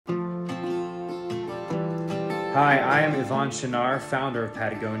Hi, I am Yvon Chouinard, founder of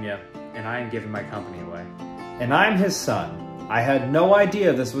Patagonia, and I am giving my company away. And I'm his son. I had no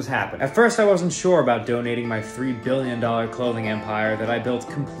idea this was happening. At first, I wasn't sure about donating my $3 billion clothing empire that I built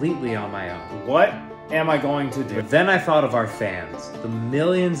completely on my own. What am I going to do? But then I thought of our fans, the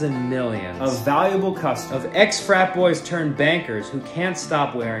millions and millions Of valuable customers. of ex-frat boys turned bankers who can't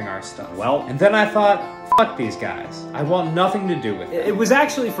stop wearing our stuff. Well, And then I thought, fuck these guys. I want nothing to do with it. it was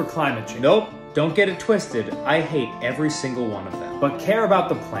actually for climate change. Nope, don't get it twisted. I hate every single one of them. But care about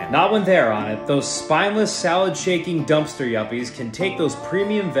the planet. Not when they're on it. Those spineless, salad-shaking dumpster yuppies can take those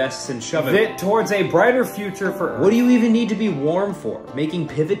premium vests and shove it towards a brighter future for Earth. What do you even need to be warm for? Making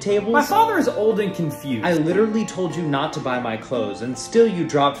pivot tables? My father is old and confused. I literally told you not to buy my clothes, and still you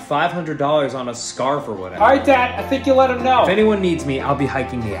dropped $500 on a scarf or whatever. Alright, Dad, I think you let him know. If anyone needs me, I'll be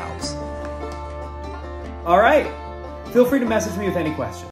hiking the Alps. Alright. Feel free to message me with any questions.